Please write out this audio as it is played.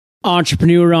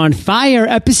Entrepreneur on Fire,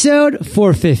 episode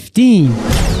 415.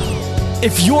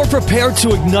 If you're prepared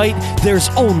to ignite, there's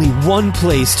only one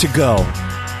place to go.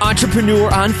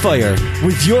 Entrepreneur on Fire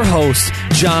with your host,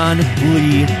 John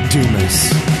Lee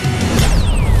Dumas.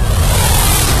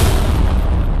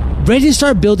 Ready to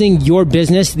start building your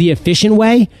business the efficient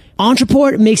way?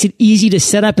 Ontraport makes it easy to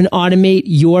set up and automate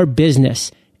your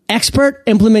business. Expert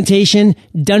implementation,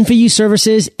 done-for-you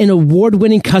services, and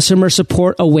award-winning customer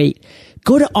support await.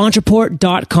 Go to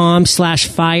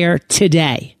Ontraport.com/fire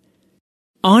today.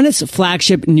 Onnit's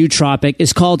flagship nootropic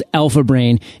is called Alpha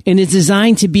Brain and is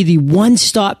designed to be the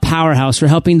one-stop powerhouse for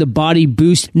helping the body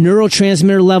boost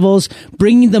neurotransmitter levels,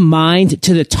 bringing the mind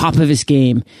to the top of its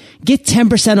game. Get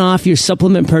 10% off your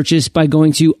supplement purchase by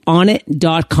going to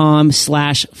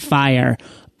onnit.com/fire.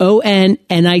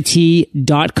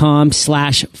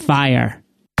 ONNIT.com/fire.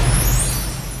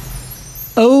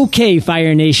 Okay,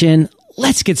 Fire Nation,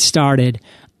 let's get started.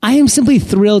 I am simply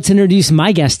thrilled to introduce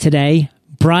my guest today,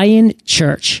 Brian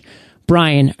Church.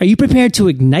 Brian, are you prepared to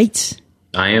ignite?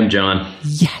 I am, John.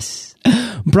 Yes.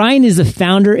 Brian is the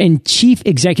founder and chief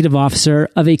executive officer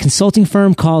of a consulting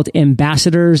firm called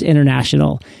Ambassadors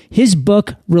International. His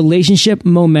book, Relationship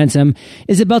Momentum,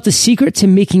 is about the secret to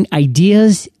making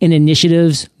ideas and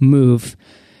initiatives move.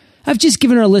 I've just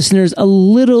given our listeners a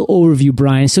little overview,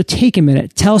 Brian, so take a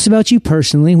minute. Tell us about you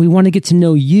personally. We want to get to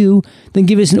know you, then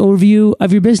give us an overview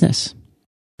of your business.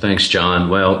 Thanks, John.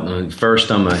 Well, first,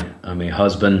 I'm a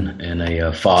husband and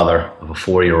a father of a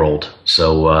 4-year-old.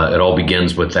 So it all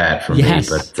begins with that for me.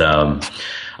 But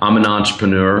I'm an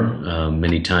entrepreneur,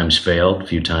 many times failed, a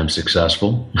few times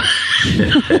successful.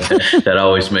 That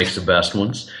always makes the best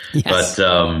ones. Yes. But,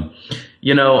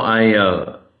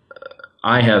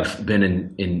 I have been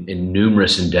in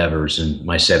numerous endeavors in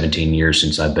my 17 years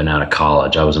since I've been out of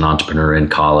college. I was an entrepreneur in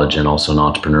college and also an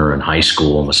entrepreneur in high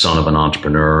school. I'm a son of an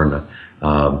entrepreneur and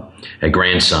a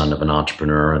grandson of an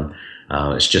entrepreneur, and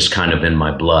it's just kind of in my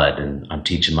blood. And I'm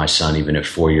teaching my son, even at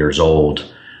 4 years old,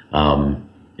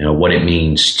 what it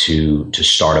means to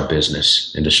start a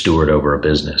business and to steward over a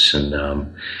business. And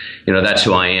that's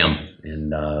who I am.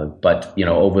 And but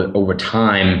over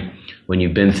time, when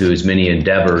you've been through as many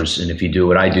endeavors, and if you do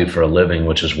what I do for a living,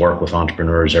 which is work with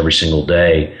entrepreneurs every single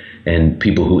day and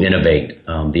people who innovate,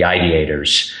 the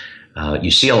ideators,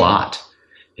 you see a lot.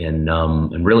 And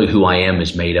really who I am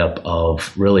is made up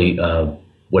of really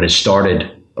what has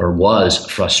started or was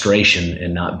frustration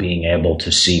in not being able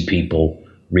to see people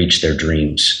reach their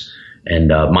dreams, and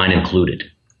mine included.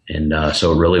 And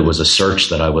so it really was a search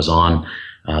that I was on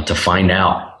to find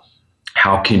out,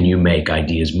 how can you make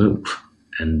ideas move?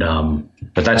 And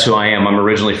but that's who I am. I'm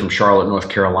originally from Charlotte, North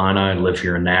Carolina. I live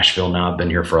here in Nashville now. I've been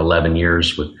here for 11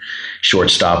 years with short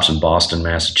stops in Boston,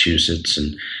 Massachusetts,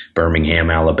 and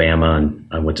Birmingham, Alabama. And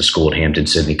I went to school at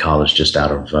Hampton-Sydney College just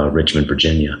out of Richmond,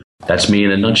 Virginia. That's me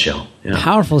in a nutshell. Yeah.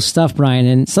 Powerful stuff, Brian.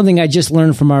 And something I just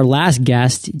learned from our last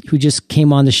guest who just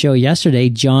came on the show yesterday,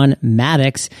 John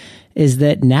Maddox, is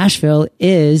that Nashville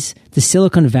is the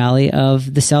Silicon Valley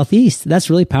of the Southeast. That's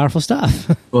really powerful stuff.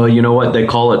 Well, you know what? They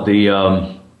call it the,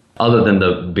 other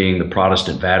than being the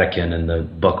Protestant Vatican and the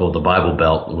buckle of the Bible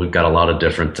Belt, we've got a lot of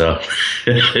different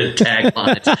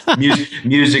taglines.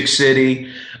 Music City.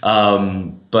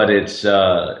 But it's,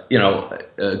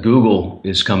 Google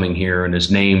is coming here and has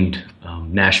named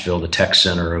Nashville the tech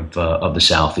center of the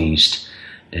Southeast.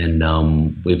 And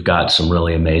we've got some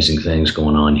really amazing things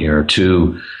going on here.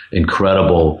 2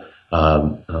 incredible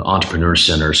entrepreneur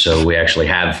centers. So we actually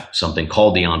have something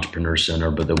called the Entrepreneur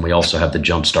Center, but then we also have the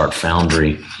Jumpstart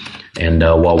Foundry. And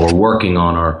while we're working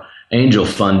on our angel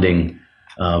funding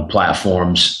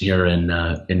platforms here in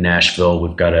Nashville,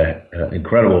 we've got an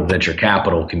incredible venture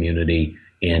capital community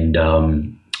and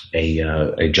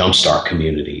a Jumpstart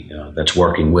community that's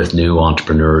working with new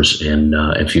entrepreneurs and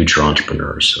future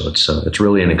entrepreneurs. So it's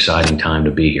really an exciting time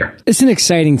to be here. It's an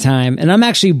exciting time. And I'm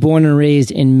actually born and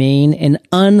raised in Maine. And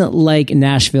unlike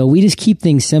Nashville, we just keep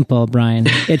things simple, Brian.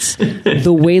 It's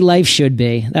the way life should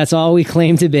be. That's all we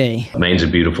claim to be. Maine's a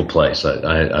beautiful place.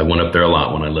 I went up there a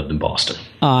lot when I lived in Boston.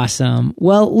 Awesome.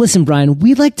 Well, listen, Brian,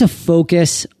 we'd like to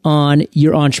focus on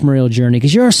your entrepreneurial journey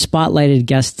because you're our spotlighted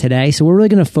guest today. So we're really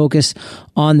going to focus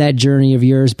on that journey of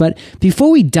yours. But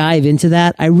before we dive into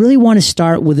that, I really want to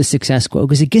start with a success quote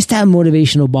because it gets that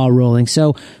motivational ball rolling.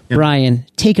 So, yeah. Brian,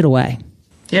 take it away.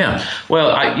 Yeah.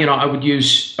 Well, I would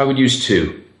use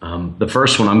 2. The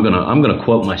first one, I'm gonna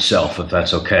quote myself if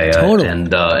that's okay. Totally.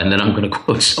 And then I'm gonna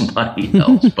quote somebody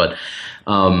else. But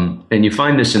and you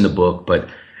find this in the book, but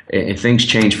things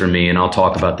change for me, and I'll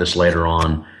talk about this later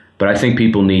on. But I think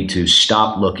people need to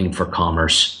stop looking for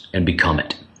commerce and become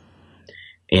it.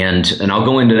 And I'll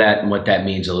go into that and what that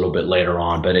means a little bit later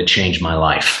on, but it changed my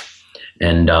life.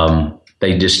 And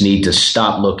they just need to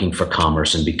stop looking for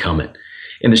commerce and become it.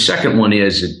 And the second one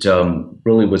is it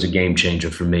really was a game changer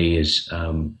for me is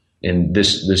and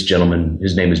this gentleman,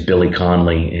 his name is Billy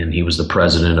Conley, and he was the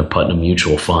president of Putnam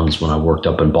Mutual Funds when I worked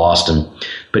up in Boston.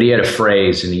 But he had a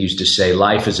phrase, and he used to say,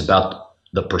 life is about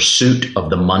the pursuit of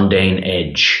the mundane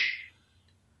edge.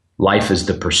 Life is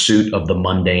the pursuit of the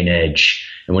mundane edge.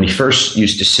 And when he first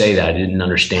used to say that, I didn't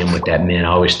understand what that meant. I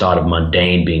always thought of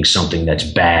mundane being something that's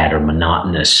bad or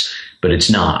monotonous, but it's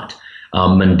not.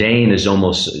 Mundane is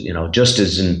almost, just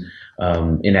as in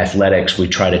athletics, we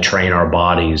try to train our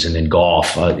bodies, and in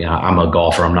golf, I'm a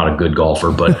golfer. I'm not a good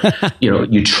golfer, but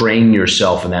you train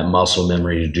yourself in that muscle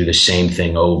memory to do the same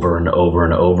thing over and over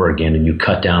and over again, and you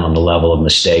cut down on the level of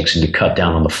mistakes and you cut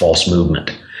down on the false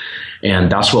movement.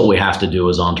 And that's what we have to do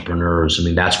as entrepreneurs. I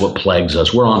mean, that's what plagues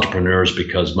us. We're entrepreneurs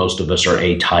because most of us are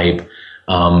A-type,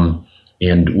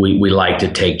 and we like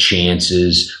to take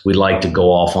chances. We like to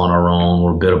go off on our own.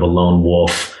 We're a bit of a lone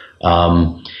wolf.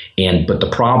 But the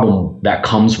problem that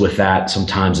comes with that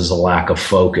sometimes is a lack of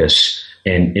focus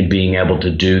and being able to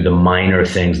do the minor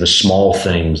things, the small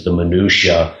things, the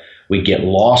minutia. We get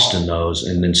lost in those,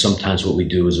 and then sometimes what we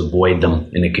do is avoid them,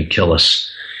 and it could kill us.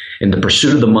 And the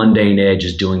pursuit of the mundane edge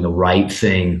is doing the right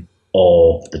thing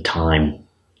all the time.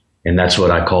 And that's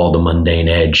what I call the mundane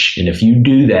edge. And if you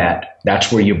do that,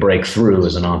 that's where you break through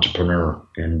as an entrepreneur.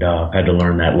 And I had to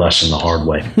learn that lesson the hard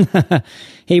way.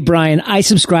 Hey, Brian, I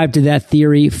subscribe to that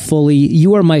theory fully.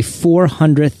 You are my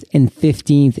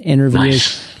 415th interview.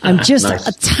 Nice. I'm just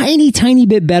a tiny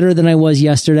bit better than I was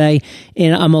yesterday.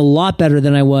 And I'm a lot better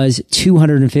than I was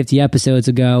 250 episodes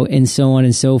ago, and so on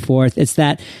and so forth. It's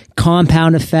that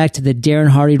compound effect that Darren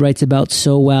Hardy writes about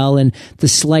so well, and the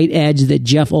slight edge that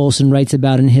Jeff Olson writes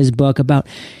about in his book, about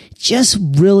just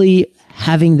really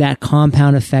having that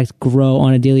compound effect grow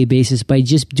on a daily basis by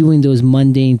just doing those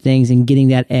mundane things and getting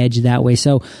that edge that way.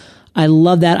 So I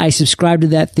love that. I subscribe to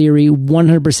that theory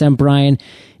 100%, Brian.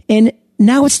 And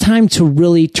now it's time to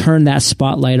really turn that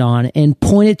spotlight on and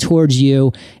point it towards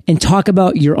you and talk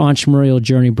about your entrepreneurial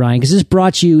journey, Brian, because this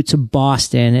brought you to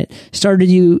Boston. It started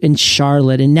you in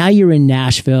Charlotte, and now you're in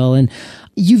Nashville. And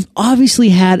you've obviously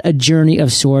had a journey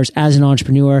of sorts as an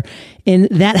entrepreneur, and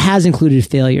that has included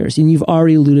failures, and you've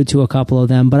already alluded to a couple of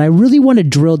them. But I really want to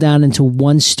drill down into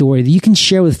one story that you can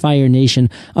share with Fire Nation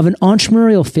of an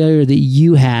entrepreneurial failure that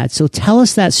you had. So tell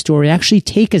us that story. Actually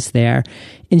take us there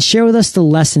and share with us the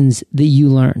lessons that you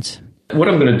learned. What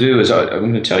I'm going to do is I'm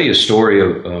going to tell you a story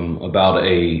about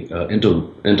a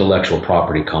intellectual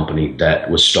property company that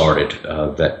was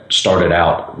started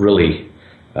out really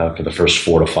for the first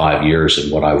 4 to 5 years in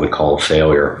what I would call a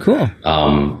failure. Cool.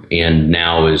 And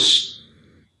now is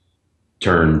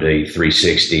turned a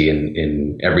 360,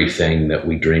 and everything that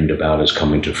we dreamed about is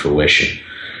coming to fruition.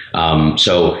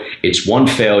 So it's one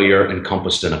failure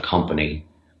encompassed in a company,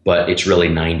 but it's really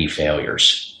 90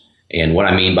 failures. And what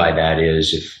I mean by that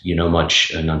is, if you know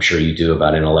much, and I'm sure you do,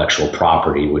 about intellectual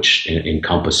property, which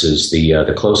encompasses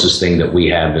the closest thing that we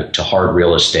have to hard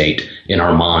real estate in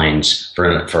our minds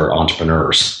for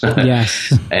entrepreneurs.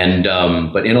 Yes. And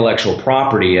but intellectual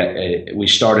property, we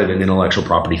started an intellectual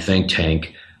property think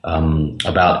tank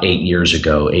about 8.5 years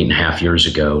ago,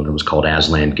 and it was called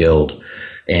Aslan Guild.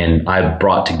 And I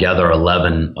brought together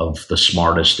 11 of the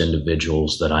smartest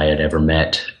individuals that I had ever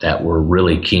met that were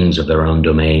really kings of their own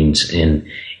domains in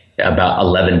about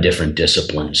 11 different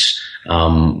disciplines,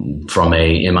 from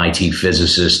a MIT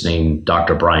physicist named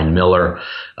Dr. Brian Miller,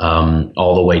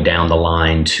 all the way down the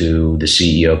line to the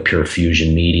CEO of Pure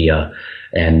Fusion Media,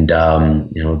 and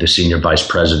the senior vice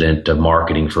president of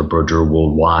marketing for Berger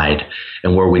Worldwide.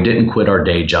 And where we didn't quit our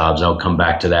day jobs, I'll come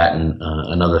back to that in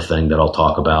another thing that I'll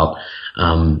talk about.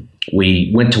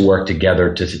 We went to work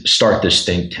together to start this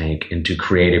think tank and to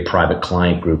create a private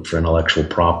client group for intellectual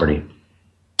property.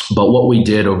 But what we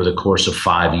did over the course of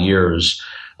 5 years,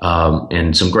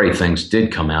 and some great things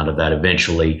did come out of that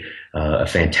eventually, a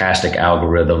fantastic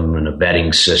algorithm and a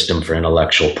vetting system for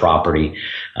intellectual property.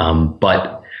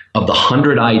 But of the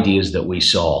 100 ideas that we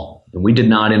saw, and we did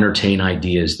not entertain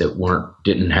ideas that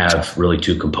didn't have really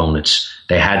two components.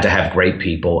 They had to have great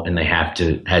people, and they had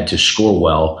to score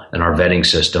well in our vetting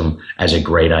system as a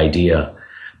great idea.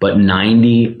 But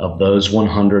 90 of those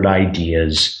 100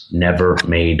 ideas never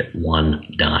made one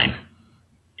dime.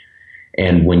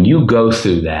 And when you go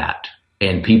through that,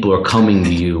 and people are coming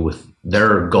to you with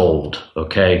their gold,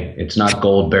 okay? It's not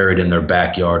gold buried in their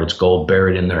backyard. It's gold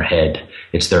buried in their head.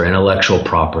 It's their intellectual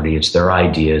property. It's their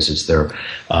ideas. It's their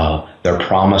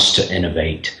promise to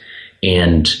innovate.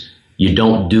 And you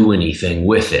don't do anything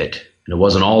with it. And it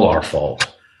wasn't all our fault.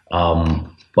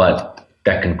 but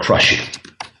that can crush you.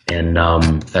 And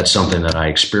that's something that I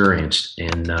experienced,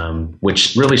 and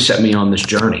which really set me on this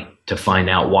journey to find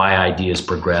out why ideas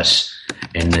progress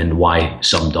and then why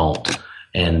some don't.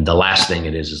 And the last thing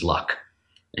it is luck.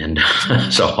 And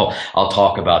so I'll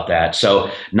talk about that.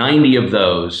 So 90 of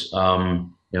those,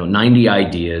 90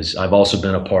 ideas. I've also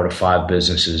been a part of 5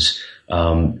 businesses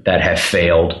that have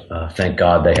failed. Thank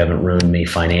God they haven't ruined me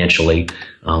financially,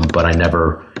 but I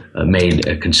never made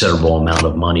a considerable amount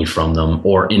of money from them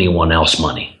or anyone else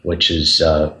money, which is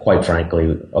quite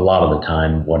frankly a lot of the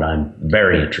time what I'm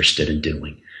very interested in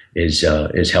doing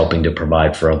is helping to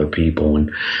provide for other people.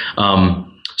 And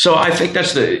so I think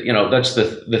that's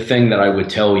the thing that I would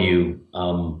tell you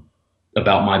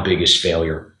about my biggest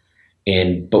failure.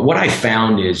 But what I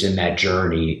found is in that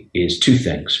journey is 2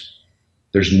 things.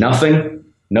 There's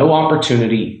no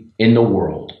opportunity in the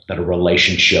world that a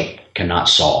relationship cannot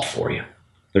solve for you.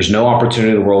 There's no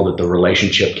opportunity in the world that the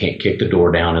relationship can't kick the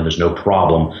door down, and there's no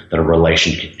problem that a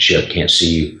relationship can't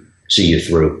see you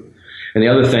through. And the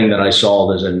other thing that I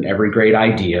saw is in every great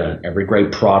idea, every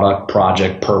great product,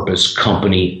 project, purpose,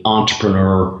 company,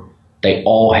 entrepreneur, they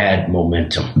all had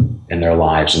momentum in their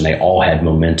lives, and they all had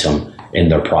momentum in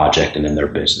their project and in their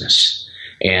business.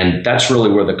 And that's really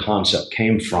where the concept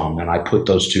came from. And I put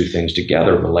those 2 things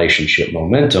together, relationship,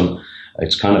 momentum.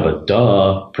 It's kind of a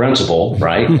duh principle,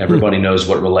 right? Everybody knows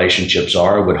what relationships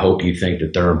are. I would hope you think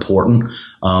that they're important.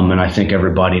 And I think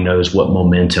everybody knows what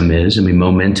momentum is. I mean,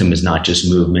 momentum is not just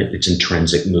movement. It's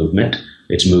intrinsic movement.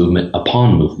 It's movement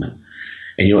upon movement.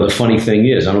 And the funny thing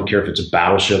is, I don't care if it's a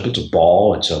battleship, it's a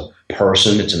ball, it's a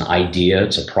person, it's an idea,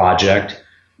 it's a project,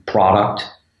 product.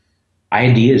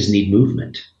 Ideas need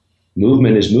movement.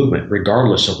 Movement is movement,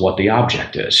 regardless of what the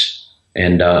object is.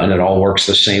 And it all works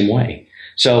the same way.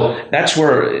 So that's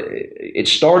where it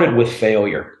started, with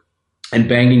failure and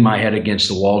banging my head against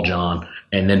the wall, John,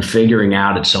 and then figuring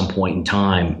out at some point in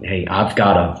time, hey, I've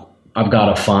got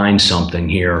to find something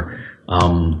here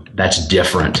that's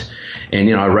different.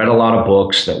 And, I read a lot of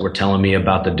books that were telling me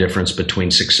about the difference between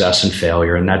success and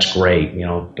failure, and that's great.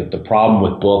 But the problem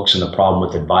with books and the problem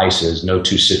with advice is no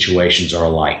 2 situations are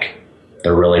alike.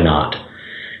 They're really not.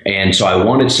 And so I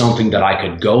wanted something that I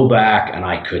could go back and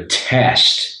I could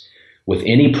test with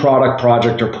any product,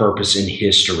 project, or purpose in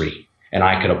history, and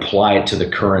I could apply it to the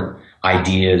current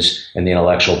ideas and the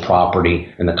intellectual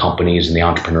property and the companies and the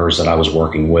entrepreneurs that I was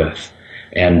working with.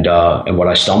 And what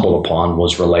I stumbled upon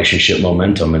was relationship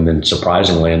momentum. And then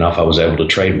surprisingly enough, I was able to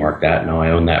trademark that. Now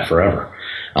I own that forever.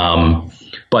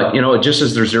 But, just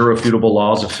as there's irrefutable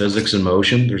laws of physics and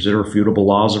motion, there's irrefutable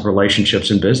laws of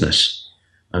relationships in business.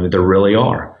 I mean, there really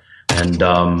are. And,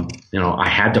 I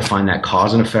had to find that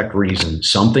cause and effect reason,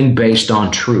 something based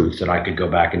on truth that I could go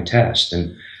back and test.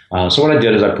 And so what I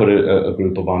did is I put a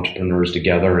group of entrepreneurs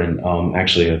together, and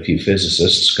actually a few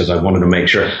physicists, because I wanted to make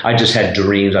sure. I just had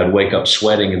dreams. I'd wake up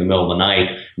sweating in the middle of the night,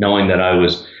 knowing that I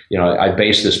was, I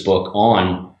based this book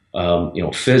on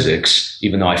physics,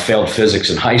 even though I failed physics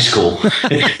in high school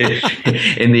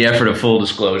in the effort of full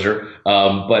disclosure.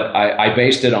 But I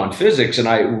based it on physics, and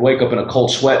I wake up in a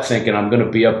cold sweat thinking I'm going to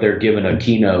be up there giving a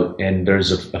keynote, and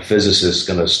there's a physicist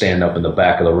going to stand up in the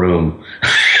back of the room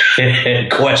and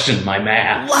question my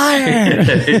math. Liar!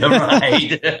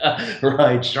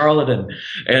 Right, charlatan.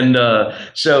 And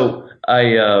so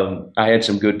I had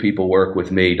some good people work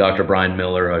with me. Dr. Brian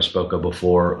Miller, I spoke of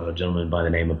before, a gentleman by the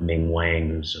name of Ming Wang,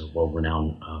 who's a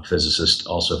world-renowned physicist,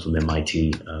 also from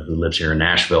MIT, who lives here in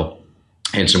Nashville,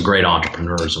 and some great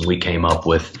entrepreneurs. And we came up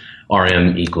with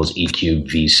RM equals E cubed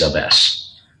V sub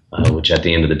S, which at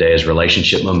the end of the day is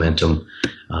relationship momentum.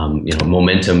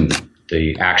 Momentum,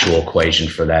 the actual equation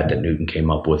for that Newton came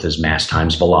up with is mass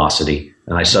times velocity.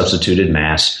 And I substituted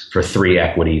mass for 3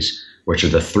 equities, which are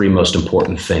the 3 most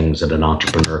important things that an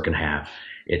entrepreneur can have.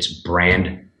 It's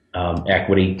brand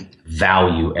equity,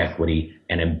 value equity,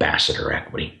 and ambassador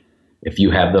equity. If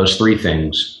you have those 3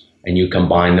 things and you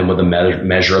combine them with a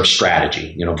measure of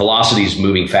strategy, velocity is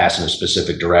moving fast in a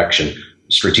specific direction.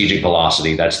 Strategic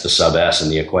velocity, that's the sub S in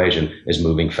the equation, is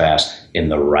moving fast in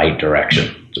the right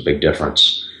direction. It's a big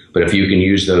difference. But if you can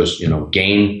use those,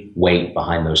 gain weight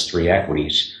behind those 3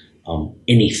 equities,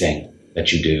 anything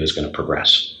that you do is going to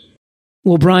progress.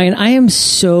 Well, Brian, I am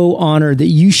so honored that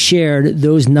you shared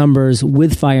those numbers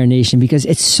with Fire Nation, because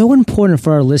it's so important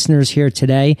for our listeners here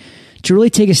today to really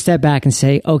take a step back and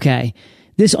say, okay,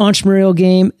 this entrepreneurial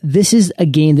game, this is a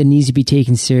game that needs to be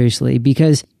taken seriously,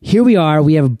 because here we are.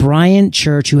 We have Brian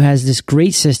Church, who has this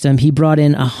great system. He brought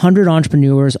in 100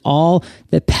 entrepreneurs, all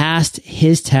that passed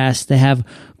his test. They have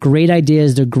great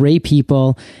ideas. They're great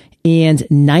people. and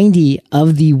 90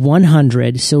 of the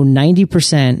 100, so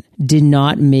 90%, did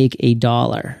not make a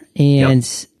dollar.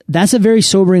 And that's a very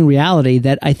sobering reality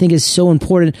that I think is so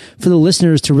important for the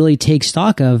listeners to really take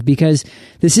stock of, because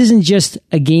this isn't just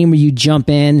a game where you jump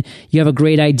in, you have a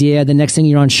great idea, the next thing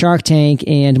you're on Shark Tank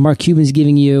and Mark Cuban's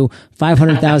giving you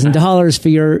 $500,000 for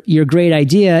your great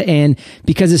idea. And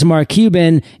because it's Mark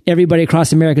Cuban, everybody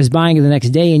across America is buying it the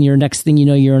next day, and your next thing you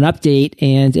know, you're an update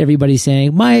and everybody's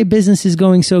saying, my business is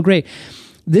going so great.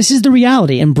 This is the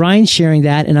reality, and Brian's sharing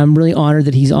that, and I'm really honored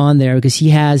that he's on there because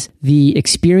he has the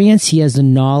experience, he has the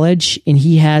knowledge, and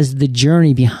he has the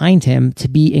journey behind him to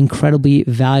be incredibly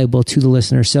valuable to the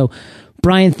listener. So,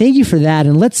 Brian, thank you for that,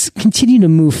 and let's continue to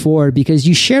move forward because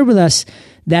you shared with us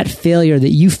that failure that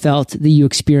you felt, that you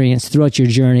experienced throughout your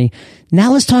journey.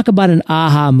 Now let's talk about an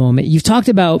aha moment. You've talked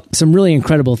about some really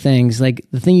incredible things, like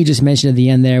the thing you just mentioned at the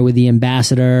end there with the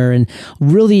ambassador, and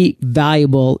really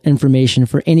valuable information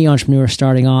for any entrepreneur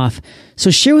starting off. So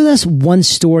share with us one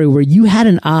story where you had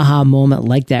an aha moment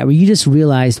like that, where you just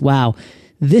realized, wow,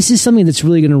 this is something that's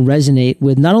really going to resonate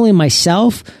with not only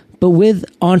myself, but with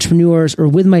entrepreneurs or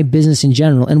with my business in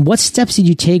general. And what steps did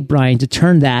you take, Brian, to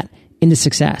turn that into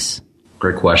success?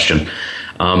 Great question.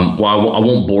 Well, I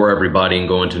won't bore everybody and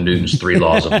go into Newton's 3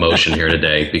 laws of motion here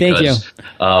today, because,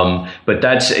 but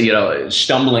that's,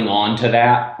 stumbling onto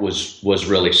that was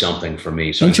really something for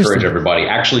me. So I encourage everybody,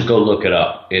 actually go look it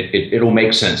up. It'll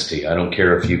make sense to you. I don't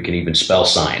care if you can even spell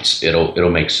science.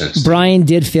 It'll make sense. Brian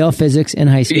did fail physics in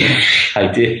high school. I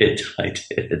did.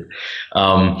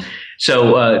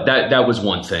 So that was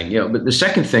one thing, but the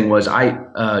second thing was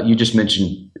you just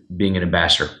mentioned being an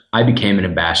ambassador. I became an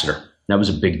ambassador. That was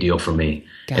a big deal for me.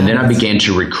 And then I began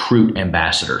to recruit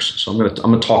ambassadors. So I'm going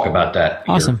to talk about that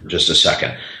here in just a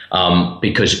second.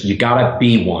 Because you got to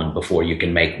be one before you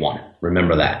can make one.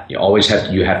 Remember that.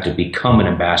 You have to become an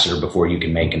ambassador before you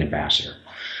can make an ambassador.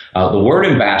 The word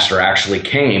ambassador actually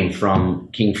came from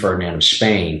King Ferdinand of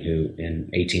Spain, who in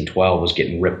 1812 was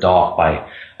getting ripped off by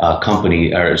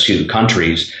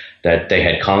countries that they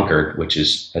had conquered,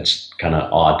 that's kind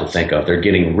of odd to think of. They're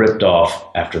getting ripped off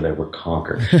after they were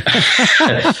conquered.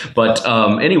 But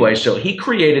anyway, so he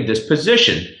created this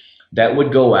position that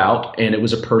would go out, and it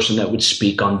was a person that would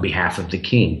speak on behalf of the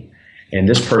king. And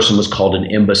this person was called an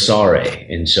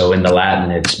imbassare. And so in the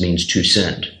Latin, it means to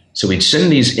send. So we'd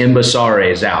send these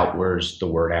imbassares out, whereas the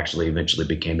word actually eventually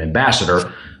became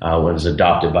ambassador, when it was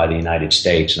adopted by the United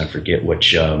States. And I forget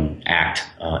which act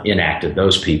enacted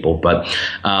those people. But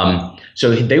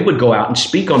so they would go out and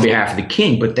speak on behalf of the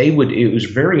king. But it was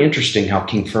very interesting how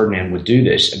King Ferdinand would do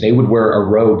this. They would wear a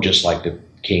robe just like the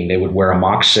king. They would wear a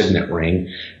mock signet ring.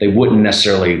 They wouldn't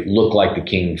necessarily look like the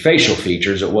king facial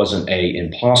features. It wasn't a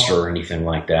imposter or anything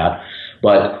like that.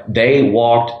 But they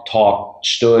walked, talked,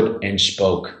 stood, and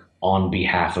spoke on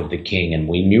behalf of the king. And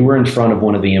when you were in front of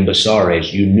one of the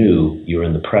imbassares, you knew you were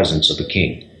in the presence of the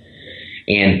king.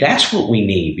 And that's what we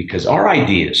need, because our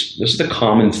ideas, this is the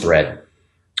common thread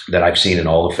that I've seen in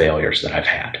all the failures that I've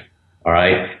had. All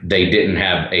right. They didn't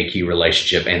have a key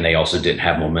relationship, and they also didn't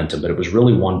have momentum, but it was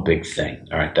really one big thing,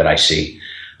 all right, that I see.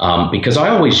 Because I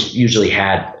always usually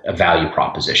had a value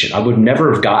proposition. I would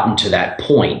never have gotten to that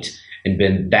point and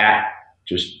been that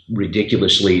just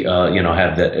ridiculously,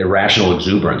 have the irrational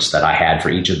exuberance that I had for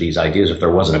each of these ideas if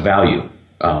there wasn't a value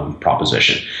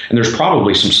proposition. And there's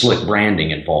probably some slick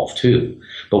branding involved too.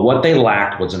 But what they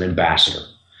lacked was an ambassador.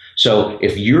 So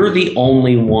if you're the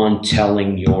only one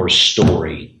telling your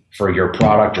story for your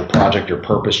product, your project, your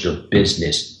purpose, your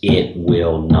business, it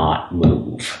will not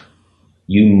move.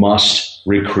 You must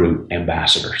recruit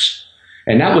ambassadors.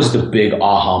 And that was the big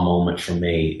aha moment for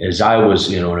me, as I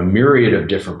was, in a myriad of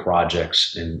different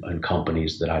projects and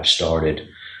companies that I've started.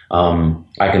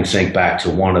 I can think back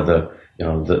to one of the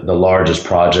largest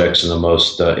projects and the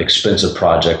most expensive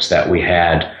projects that we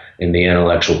had in the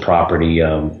intellectual property,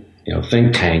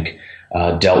 think tank,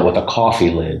 dealt with a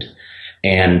coffee lid.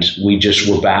 And we just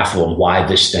were baffled why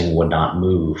this thing would not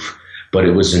move. But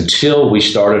it was until we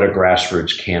started a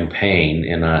grassroots campaign,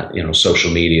 and social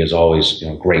media is always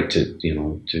great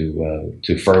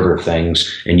to further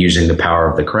things and using the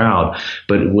power of the crowd.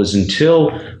 But it was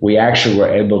until we actually were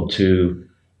able to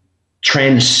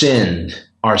transcend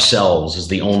ourselves as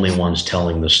the only ones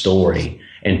telling the story,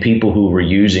 and people who were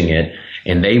using it,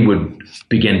 and they would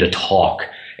begin to talk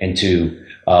and to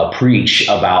preach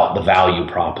about the value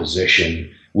proposition.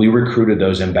 We recruited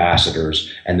those ambassadors,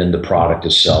 and then the product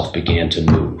itself began to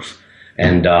move.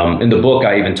 And in the book,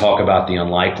 I even talk about the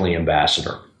unlikely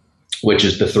ambassador. which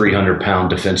is the 300-pound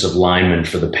defensive lineman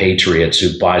for the Patriots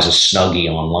who buys a Snuggie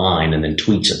online and then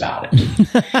tweets about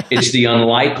it. It's the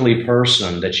unlikely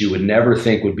person that you would never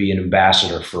think would be an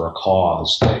ambassador for a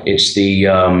cause. It's the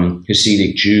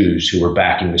Hasidic Jews who were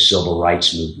backing the civil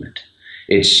rights movement.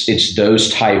 It's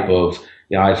those type of,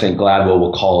 I think Gladwell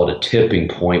will call it a tipping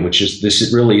point, which is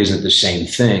this really isn't the same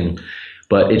thing,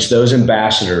 but it's those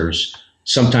ambassadors,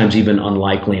 sometimes even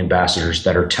unlikely ambassadors,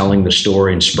 that are telling the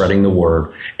story and spreading the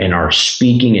word and are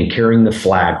speaking and carrying the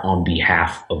flag on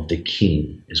behalf of the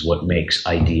king is what makes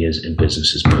ideas and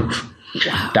businesses move.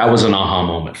 Wow. That was an aha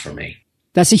moment for me.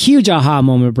 That's a huge aha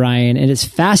moment, Brian. And it's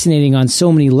fascinating on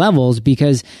so many levels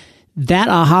because that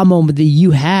aha moment that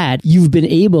you had, you've been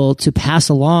able to pass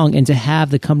along and to have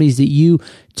the companies that you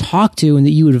talk to and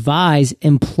that you advise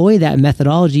employ that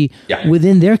methodology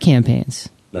within their campaigns.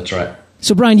 That's right.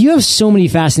 So, Brian, you have so many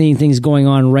fascinating things going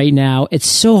on right now. It's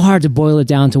so hard to boil it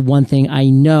down to one thing, I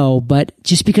know, but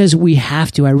just because we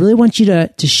have to, I really want you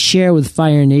to share with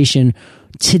Fire Nation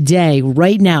today,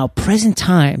 right now, present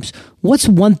times, what's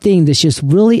one thing that's just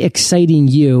really exciting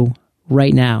you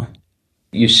right now?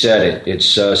 You said it. It's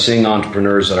seeing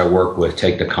entrepreneurs that I work with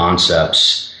take the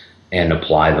concepts and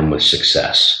apply them with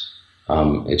success.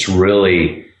 It's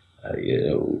really...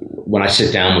 when I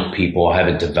sit down with people, I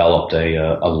haven't developed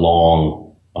a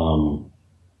long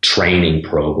training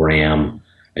program,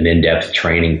 an in-depth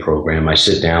training program. I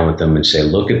sit down with them and say,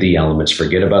 look at the elements,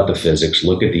 forget about the physics,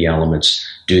 look at the elements,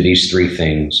 do these three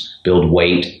things, build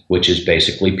weight, which is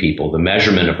basically people. The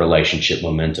measurement of relationship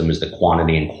momentum is the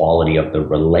quantity and quality of the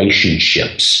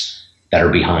relationships that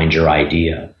are behind your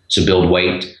idea. So build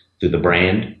weight through the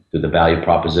brand, through the value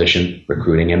proposition,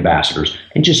 recruiting ambassadors,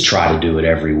 and just try to do it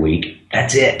every week.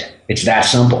 That's it. It's that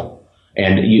simple.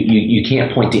 And you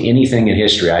can't point to anything in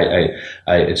history.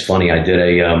 It's funny. I did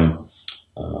a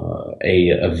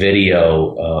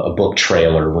video, a book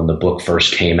trailer when the book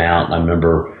first came out. And I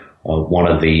remember one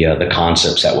of the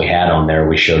concepts that we had on there.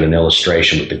 We showed an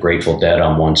illustration with the Grateful Dead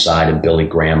on one side and Billy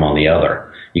Graham on the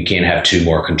other. You can't have two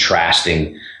more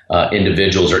contrasting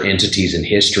individuals or entities in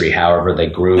history. However, they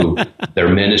grew their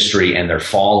ministry and their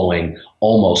following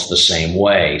almost the same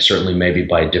way, certainly maybe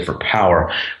by a different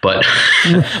power, but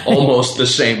almost the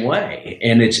same way.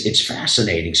 And it's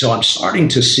fascinating. So I'm starting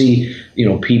to see,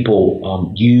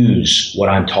 people use what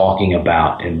I'm talking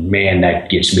about, and man, that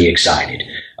gets me excited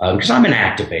because I'm an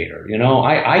activator.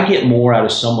 I get more out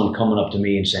of someone coming up to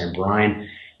me and saying, Brian,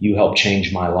 you helped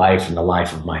change my life and the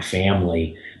life of my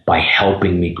family by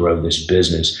helping me grow this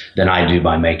business than I do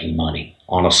by making money.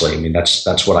 Honestly, I mean,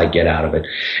 that's what I get out of it.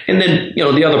 And then,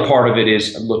 the other part of it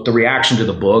is, look, the reaction to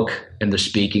the book and the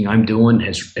speaking I'm doing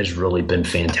has really been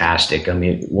fantastic. I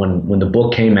mean, when the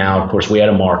book came out, of course, we had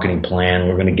a marketing plan.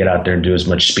 We're going to get out there and do as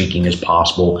much speaking as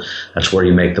possible. That's where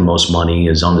you make the most money,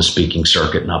 is on the speaking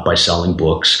circuit, not by selling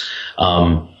books.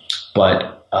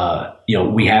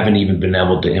 We haven't even been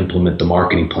able to implement the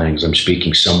marketing plan because I'm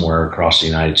speaking somewhere across the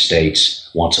United States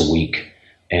once a week.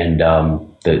 And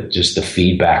the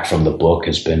feedback from the book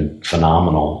has been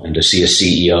phenomenal. And to see a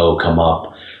CEO come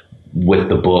up with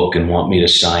the book and want me to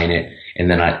sign it, and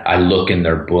then I look in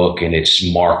their book and it's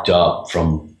marked up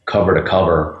from cover to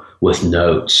cover with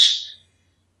notes.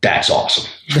 That's awesome.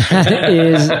 That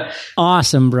is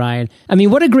awesome, Brian. I mean,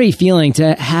 what a great feeling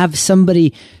to have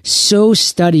somebody so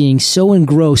studying, so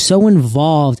engrossed, so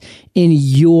involved in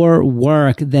your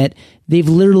work that they've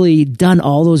literally done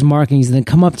all those markings and then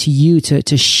come up to you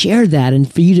to share that,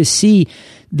 and for you to see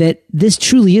that this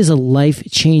truly is a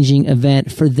life-changing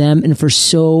event for them and for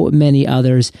so many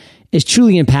others. Is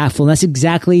truly impactful. And that's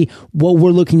exactly what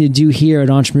we're looking to do here at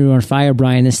Entrepreneur on Fire,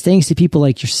 Brian, is thanks to people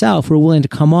like yourself who are willing to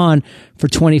come on for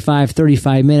 25,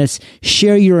 35 minutes,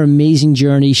 share your amazing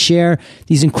journey, share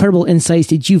these incredible insights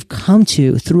that you've come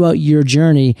to throughout your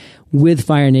journey with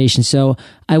Fire Nation. So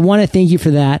I want to thank you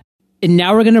for that. And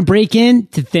now we're going to break in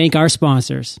to thank our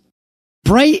sponsors.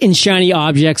 Bright and shiny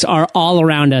objects are all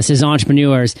around us as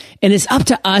entrepreneurs, and it's up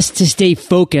to us to stay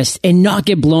focused and not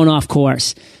get blown off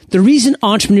course. The reason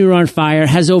Entrepreneur on Fire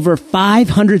has over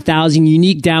 500,000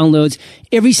 unique downloads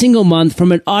every single month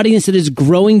from an audience that is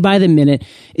growing by the minute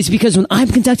is because when I'm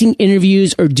conducting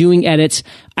interviews or doing edits,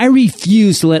 I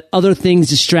refuse to let other things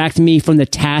distract me from the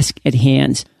task at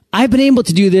hand. I've been able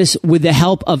to do this with the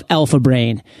help of Alpha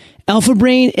Brain. Alpha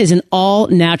Brain is an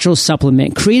all-natural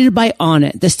supplement created by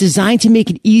Onnit that's designed to make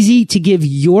it easy to give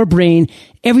your brain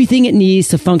everything it needs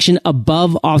to function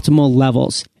above optimal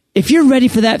levels. If you're ready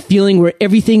for that feeling where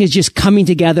everything is just coming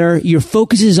together, your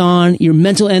focus is on, your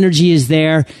mental energy is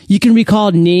there, you can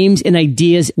recall names and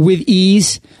ideas with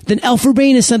ease, then Alpha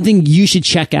Brain is something you should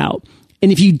check out.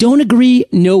 And if you don't agree,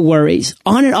 no worries.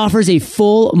 Onnit offers a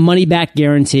full money-back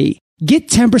guarantee. Get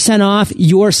 10% off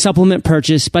your supplement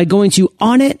purchase by going to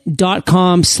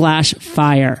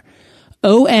onnit.com/fire.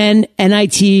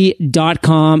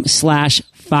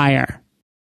 onnit.com/fire.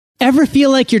 Ever feel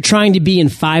like you're trying to be in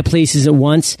 5 places at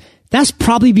once? That's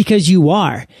probably because you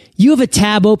are. You have a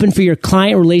tab open for your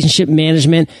client relationship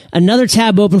management, another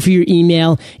tab open for your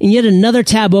email, and yet another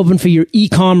tab open for your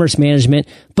e-commerce management.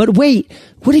 But wait,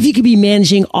 what if you could be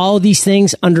managing all of these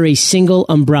things under a single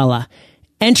umbrella?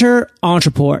 Enter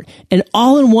Ontraport, an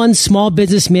all-in-one small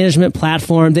business management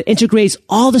platform that integrates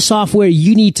all the software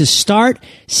you need to start,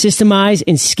 systemize,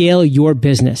 and scale your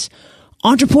business.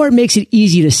 Ontraport makes it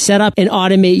easy to set up and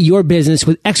automate your business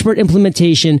with expert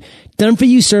implementation,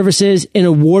 done-for-you services, and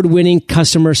award-winning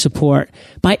customer support.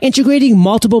 By integrating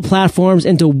multiple platforms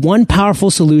into one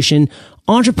powerful solution,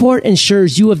 Ontraport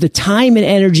ensures you have the time and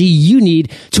energy you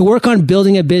need to work on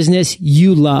building a business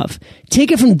you love.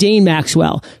 Take it from Dane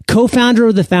Maxwell, co-founder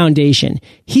of the foundation.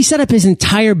 He set up his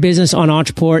entire business on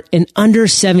Ontraport in under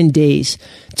 7 days.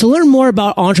 To learn more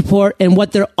about Ontraport and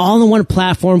what their all-in-one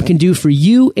platform can do for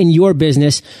you and your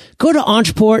business, go to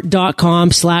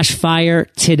ontraport.com/fire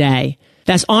today.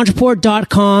 That's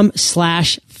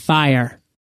ontraport.com/fire.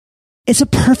 It's a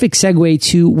perfect segue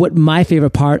to what my favorite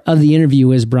part of the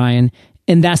interview is, Brian.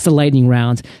 And that's the lightning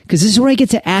round, because this is where I get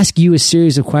to ask you a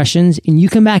series of questions and you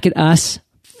come back at us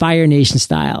Fire Nation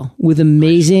style with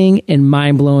amazing and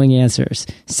mind-blowing answers.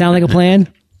 Sound like a plan?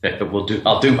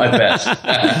 I'll do my best.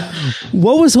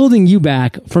 What was holding you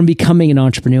back from becoming an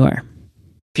entrepreneur?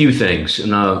 Few things.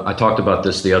 And I talked about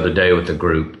this the other day with the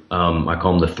group. I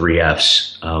call them the 3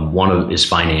 F's. One is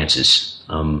finances.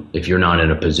 If you're not in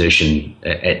a position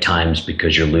at times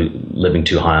because you're living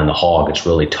too high on the hog, it's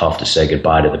really tough to say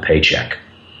goodbye to the paycheck.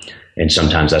 And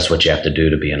sometimes that's what you have to do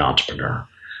to be an entrepreneur.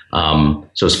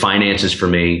 So it's finances for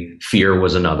me. Fear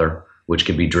was another, which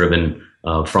could be driven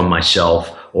from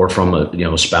myself or from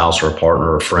a spouse or a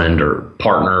partner or a friend or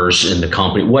partners in the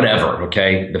company, whatever.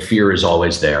 Okay. The fear is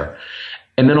always there.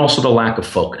 And then also the lack of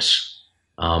focus.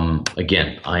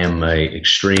 Again, I am a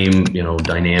extreme,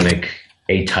 dynamic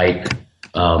A-type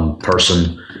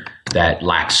person that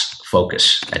lacks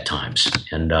focus at times.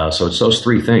 And so it's those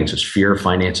 3 things. It's fear,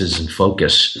 finances, and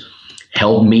focus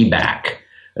held me back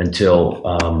until,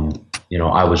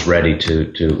 I was ready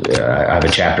to I have a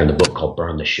chapter in the book called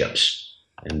Burn the Ships.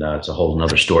 And it's a whole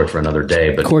another story for another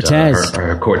day. But Cortez.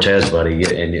 Cortez, buddy.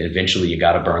 And eventually you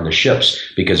got to burn the ships,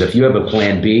 because if you have a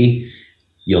plan B,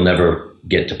 you'll never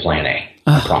get to plan A.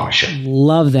 I promise you.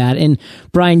 Love that. And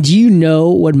Brian, do you know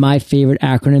what my favorite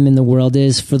acronym in the world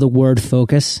is for the word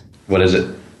focus? What is it?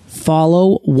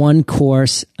 Follow one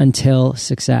course until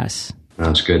success.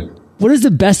 That's good. What is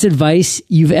the best advice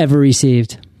you've ever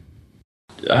received?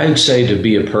 I would say to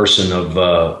be a person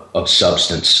of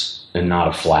substance and not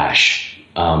a flash.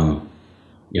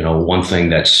 One thing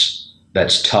that's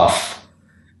tough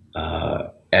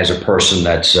as a person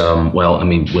that's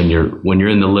when you're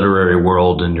in the literary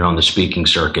world and you're on the speaking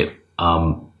circuit,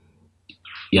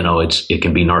 it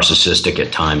can be narcissistic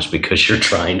at times because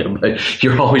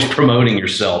you're always promoting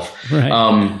yourself. Right.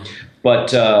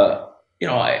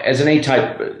 As an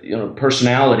A-type,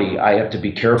 personality, I have to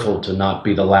be careful to not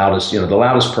be the loudest. The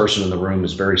loudest person in the room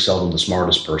is very seldom the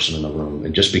smartest person in the room.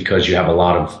 And just because you have a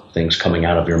lot of things coming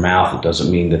out of your mouth, it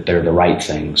doesn't mean that they're the right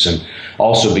things. And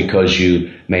also because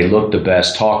you may look the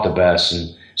best, talk the best, and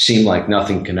seem like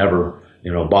nothing can ever,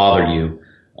 bother you.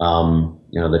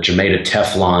 That you're made of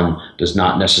Teflon does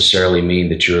not necessarily mean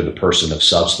that you're the person of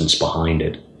substance behind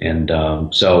it. And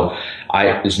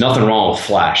there's nothing wrong with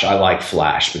flash. I like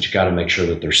flash, but you got to make sure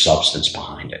that there's substance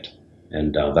behind it.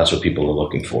 And that's what people are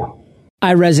looking for.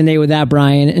 I resonate with that,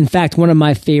 Brian. In fact, one of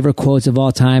my favorite quotes of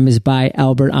all time is by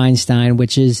Albert Einstein,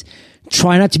 which is,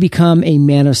 try not to become a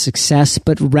man of success,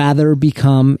 but rather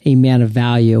become a man of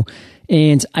value.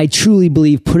 And I truly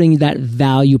believe putting that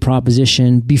value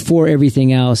proposition before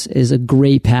everything else is a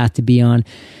great path to be on.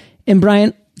 And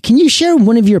Brian, can you share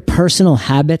one of your personal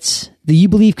habits that you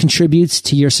believe contributes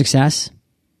to your success?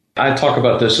 I talk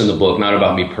about this in the book, not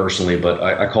about me personally, but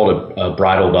I call it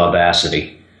bridled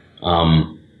audacity.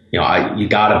 You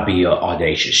got to be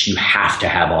audacious. You have to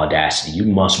have audacity. You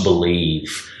must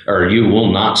believe, or you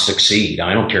will not succeed.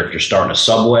 I don't care if you're starting a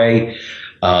Subway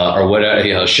or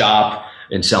whatever, shop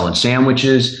and selling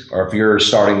sandwiches, or if you're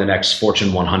starting the next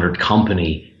Fortune 100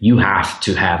 company. You have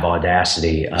to have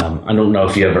audacity. I don't know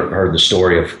if you ever heard the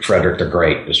story of Frederick the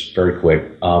Great. Just very quick.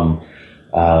 One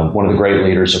of the great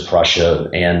leaders of Prussia,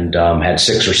 and had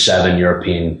 6 or 7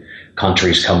 European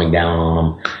countries coming down on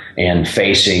him, and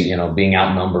facing, being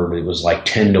outnumbered. It was like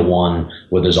 10-1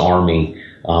 with his army.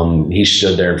 he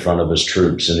stood there in front of his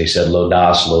troops and he said,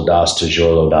 l'audace,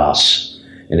 toujours l'audace.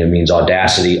 And it means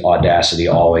audacity, audacity,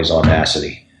 always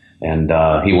audacity. And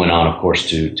he went on, of course,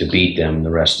 to beat them. The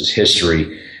rest is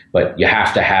history. But you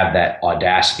have to have that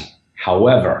audacity.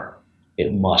 However,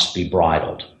 it must be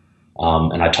bridled.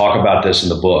 And I talk about this in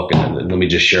the book. And let me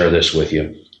just share this with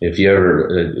you. If you ever,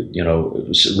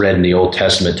 read in the Old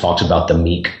Testament, it talks about the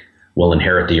meek will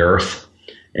inherit the earth.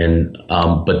 And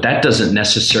but that doesn't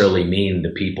necessarily mean the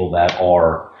people that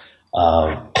are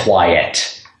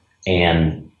quiet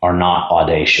and are not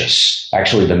audacious.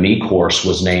 Actually, the meek horse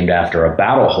was named after a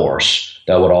battle horse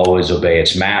that would always obey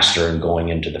its master in going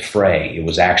into the fray. It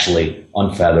was actually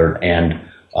unfeathered and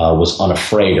was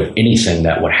unafraid of anything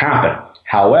that would happen.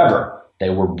 However, they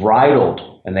were bridled,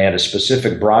 and they had a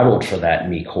specific bridle for that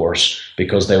meek horse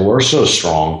because they were so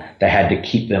strong, they had to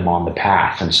keep them on the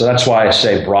path. And so that's why I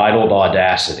say bridled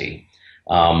audacity,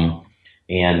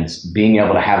 and being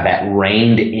able to have that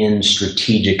reined in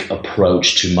strategic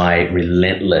approach to my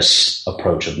relentless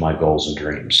approach of my goals and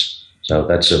dreams. So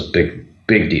that's a big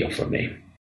deal for me.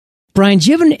 Brian, do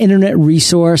you have an internet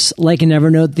resource like an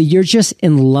Evernote that you're just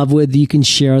in love with that you can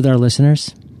share with our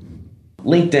listeners?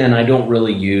 LinkedIn, I don't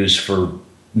really use for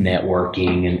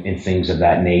networking and things of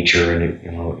that nature. And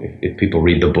if people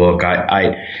read the book,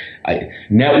 I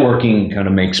networking kind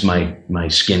of makes my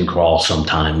skin crawl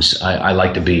sometimes. I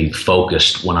like to be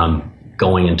focused when I'm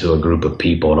going into a group of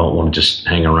people. I don't want to just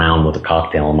hang around with a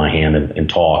cocktail in my hand and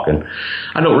talk. And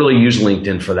I don't really use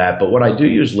LinkedIn for that. But what I do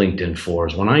use LinkedIn for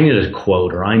is when I need a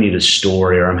quote or I need a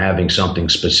story or I'm having something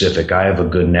specific, I have a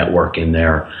good network in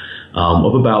there.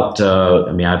 Of about,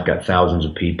 I've got thousands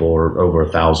of people, or over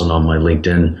 1,000 on my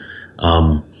LinkedIn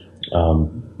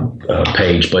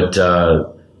page, but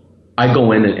I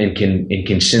go in and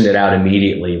can send it out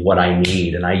immediately what I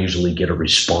need, and I usually get a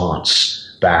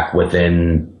response back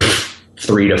within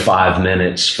 3 to 5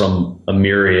 minutes from a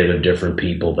myriad of different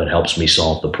people that helps me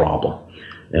solve the problem.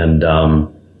 And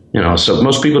so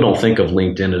most people don't think of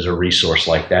LinkedIn as a resource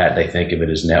like that. They think of it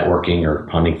as networking or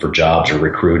hunting for jobs or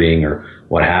recruiting or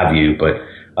what have you. But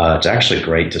it's actually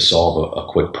great to solve a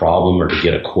quick problem or to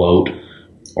get a quote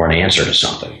or an answer to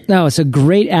something. No, it's a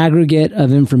great aggregate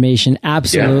of information.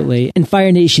 Absolutely. Yeah. And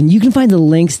Fire Nation, you can find the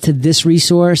links to this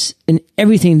resource and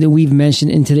everything that we've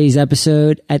mentioned in today's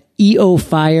episode at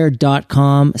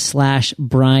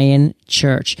eofire.com/Brian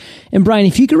Church. And Brian,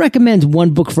 if you could recommend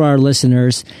one book for our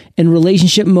listeners, and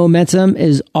Relationship Momentum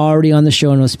is already on the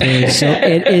show notes page, so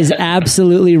it is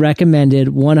absolutely recommended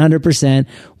 100%.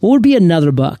 What would be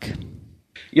another book?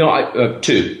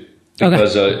 Two.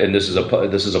 Because and this is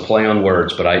a play on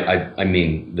words, but I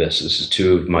mean this. This is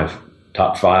two of my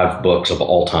top 5 books of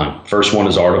all time. First one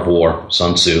is Art of War,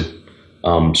 Sun Tzu.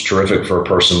 It's terrific for a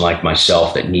person like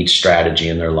myself that needs strategy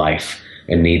in their life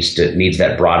and needs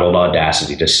that bridled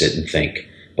audacity to sit and think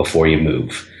before you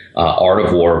move. Art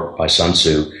of War by Sun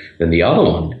Tzu. Then the other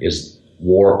one is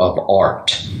War of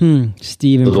Art.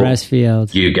 Stephen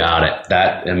Pressfield. You got it.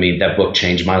 That book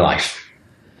changed my life.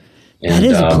 And, that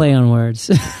is a play on words.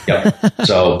 Yep.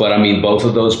 So, but both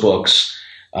of those books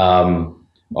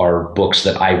are books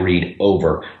that I read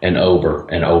over and over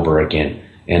and over again.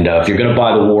 And if you're going to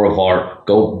buy the War of Art,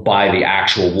 go buy the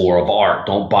actual War of Art.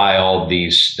 Don't buy all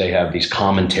these. They have these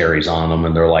commentaries on them,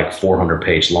 and they're like 400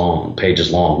 pages long.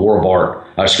 War of Art.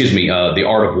 The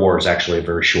Art of War is actually a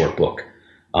very short book,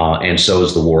 and so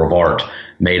is the War of Art,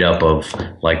 made up of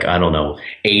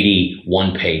 80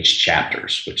 one-page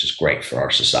chapters, which is great for our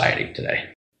society today.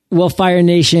 Well, Fire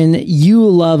Nation, you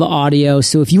love audio.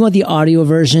 So if you want the audio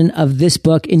version of this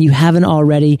book and you haven't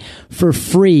already, for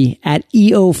free at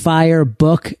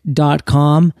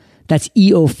eofirebook.com. That's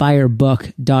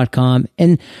eofirebook.com.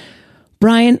 And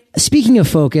Brian, speaking of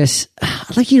focus,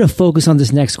 I'd like you to focus on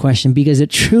this next question because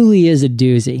it truly is a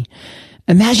doozy.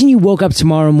 Imagine you woke up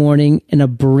tomorrow morning in a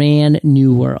brand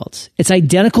new world. It's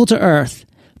identical to Earth,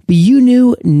 but you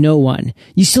knew no one.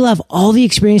 You still have all the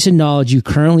experience and knowledge you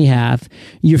currently have,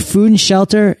 your food and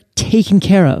shelter taken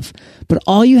care of, but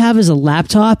all you have is a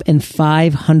laptop and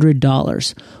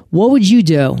 $500. What would you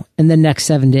do in the next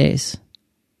 7 days?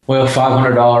 Well,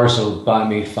 $500 will buy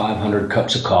me 500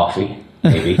 cups of coffee,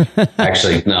 maybe.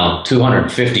 Actually, no,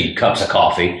 250 cups of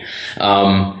coffee.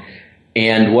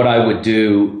 And what I would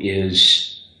do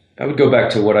is I would go back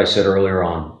to what I said earlier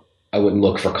on. I wouldn't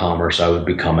look for commerce. I would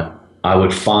become it. I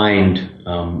would find,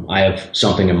 I have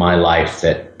something in my life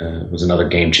that was another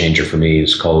game changer for me.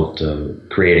 It's called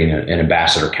creating an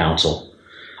ambassador council.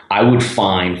 I would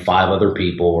find 5 other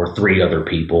people or 3 other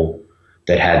people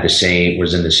that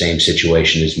was in the same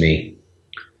situation as me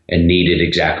and needed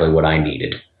exactly what I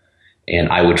needed. And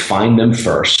I would find them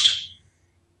first.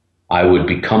 I would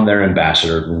become their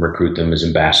ambassador and recruit them as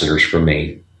ambassadors for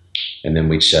me. And then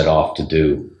we'd set off to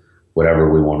do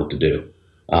whatever we wanted to do.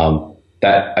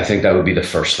 I think that would be the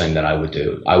first thing that I would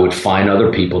do. I would find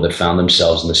other people that found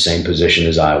themselves in the same position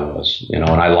as I was, and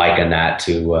I liken that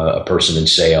to a person in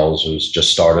sales who's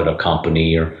just started a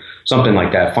company or something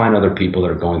like that. Find other people that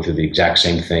are going through the exact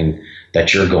same thing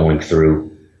that you're going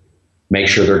through. Make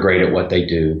sure they're great at what they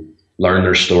do. Learn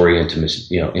their story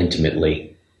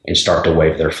intimately, and start to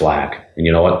wave their flag. And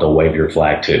you know what? They'll wave your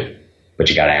flag too, but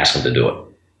you got to ask them to do it.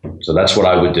 So that's what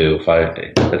I would do.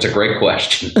 That's a great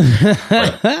question.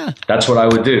 That's what I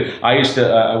would do. I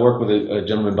worked with a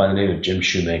gentleman by the name of Jim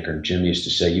Shoemaker. Jim used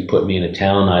to say, you put me in a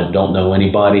town, I don't know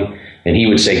anybody. And he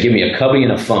would say, give me a cubby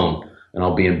and a phone and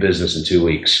I'll be in business in 2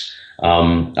 weeks.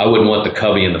 I wouldn't want the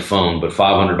cubby and the phone, but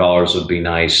 $500 would be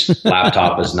nice.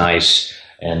 Laptop is nice.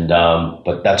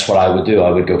 But that's what I would do.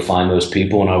 I would go find those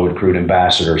people and I would recruit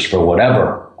ambassadors for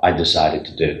whatever I decided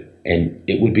to do. And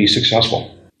it would be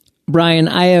successful. Brian,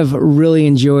 I have really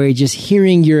enjoyed just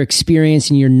hearing your experience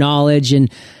and your knowledge,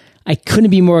 and I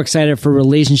couldn't be more excited for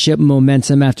Relationship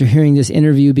Momentum after hearing this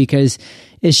interview, because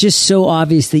it's just so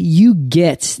obvious that you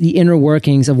get the inner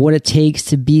workings of what it takes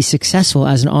to be successful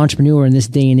as an entrepreneur in this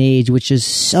day and age, which is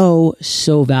so,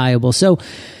 so valuable. So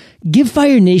give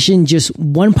Fire Nation just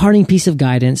one parting piece of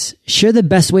guidance, share the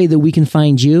best way that we can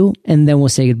find you, and then we'll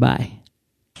say goodbye.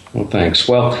 Well, thanks.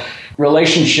 Well,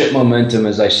 Relationship Momentum,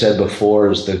 as I said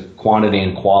before, is the quantity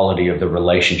and quality of the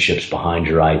relationships behind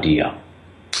your idea.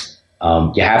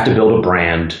 You have to build a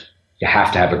brand. You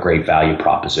have to have a great value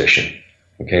proposition,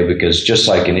 okay? Because just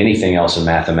like in anything else in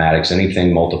mathematics,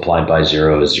 anything multiplied by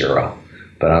 0 is 0.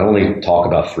 But I only talk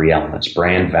about 3 elements: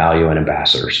 brand, value, and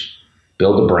ambassadors.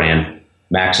 Build a brand,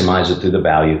 maximize it through the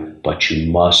value, but you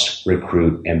must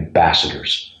recruit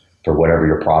ambassadors for whatever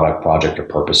your product, project, or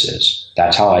purpose is.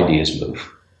 That's how ideas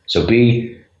move. So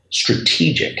be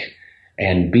strategic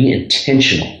and be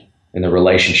intentional in the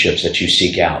relationships that you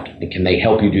seek out. And can they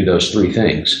help you do those 3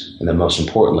 things? And then most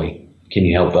importantly, can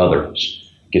you help others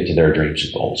get to their dreams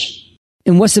and goals?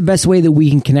 And what's the best way that we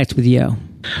can connect with you?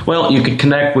 Well, you can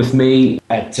connect with me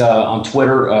on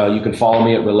Twitter. You can follow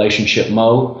me at Relationship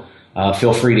Mo.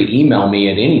 Feel free to email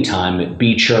me at any time at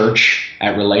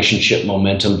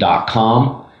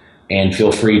bchurch@relationshipmomentum.com. And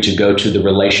feel free to go to the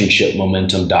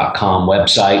relationshipmomentum.com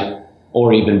website,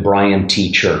 or even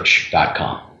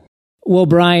briantchurch.com. Well,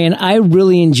 Brian, I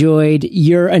really enjoyed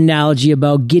your analogy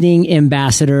about getting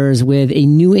ambassadors with a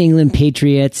New England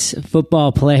Patriots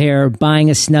football player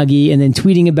buying a Snuggie and then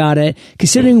tweeting about it,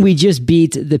 considering we just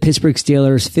beat the Pittsburgh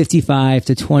Steelers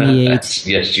 55-28.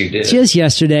 Yes, you did. Just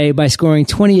yesterday by scoring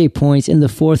 28 points in the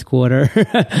fourth quarter.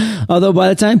 Although by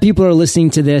the time people are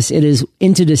listening to this, it is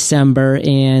into December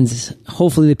and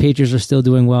hopefully the Patriots are still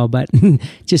doing well, but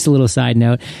just a little side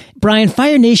note. Brian,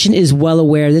 Fire Nation is well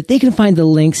aware that they can find the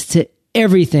links to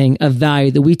everything of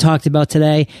value that we talked about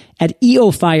today at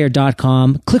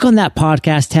eofire.com. Click on that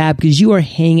podcast tab because you are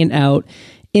hanging out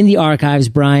in the archives,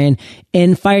 Brian.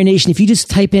 And Fire Nation, if you just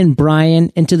type in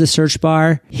Brian into the search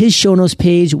bar, his show notes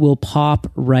page will pop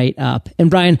right up. And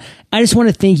Brian, I just want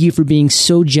to thank you for being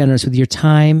so generous with your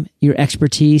time, your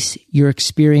expertise, your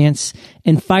experience.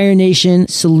 And Fire Nation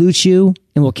salutes you,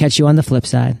 and we'll catch you on the flip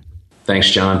side.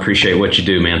 Thanks, John. Appreciate what you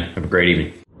do, man. Have a great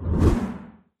evening.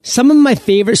 Some of my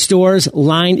favorite stores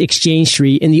line Exchange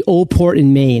Street in the Old Port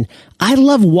in Maine. I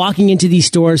love walking into these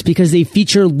stores because they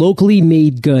feature locally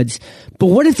made goods. But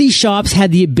what if these shops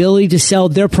had the ability to sell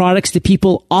their products to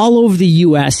people all over the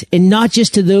U.S. and not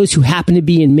just to those who happen to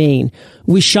be in Maine?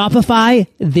 With Shopify,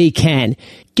 they can.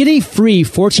 Get a free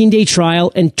 14-day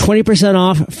trial and 20%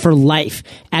 off for life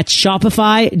at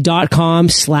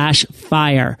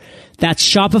shopify.com/fire. That's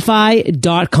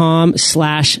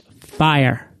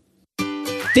shopify.com/fire.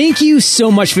 Thank you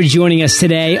so much for joining us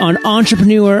today on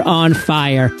Entrepreneur on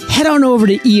Fire. Head on over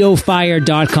to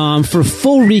eofire.com for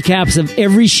full recaps of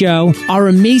every show, our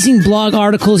amazing blog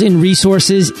articles and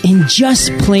resources, and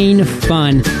just plain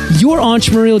fun. Your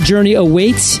entrepreneurial journey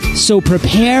awaits, so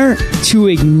prepare to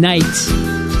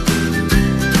ignite.